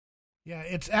Yeah,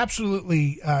 it's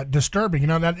absolutely disturbing.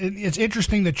 It's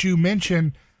interesting that you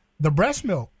mentioned the breast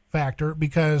milk factor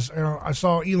because I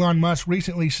saw Elon Musk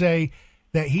recently say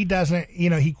that he doesn't,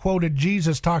 he quoted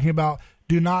Jesus talking about,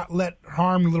 do not let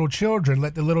harm little children,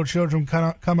 let the little children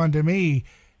come unto me.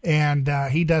 And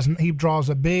he draws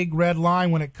a big red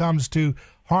line when it comes to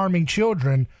harming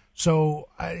children. So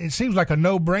it seems like a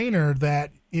no-brainer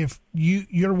that if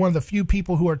you're one of the few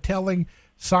people who are telling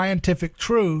scientific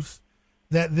truth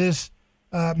that this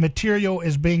material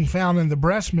is being found in the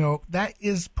breast milk, that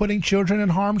is putting children in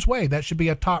harm's way. That should be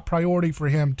a top priority for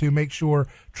him to make sure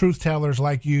truth tellers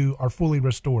like you are fully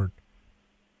restored.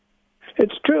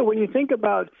 It's true. When you think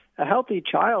about a healthy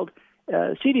child,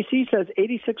 CDC says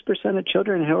 86% of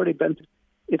children have already been,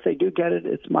 if they do get it,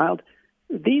 it's mild.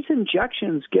 These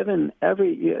injections given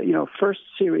every, first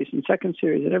series and second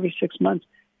series and every 6 months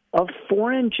of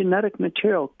foreign genetic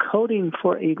material coding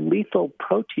for a lethal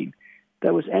protein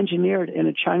that was engineered in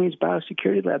a Chinese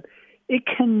biosecurity lab, it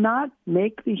cannot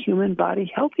make the human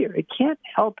body healthier. It can't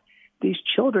help these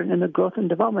children in their growth and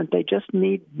development. They just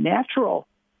need natural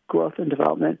growth and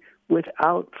development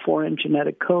without foreign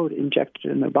genetic code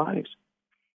injected in their bodies.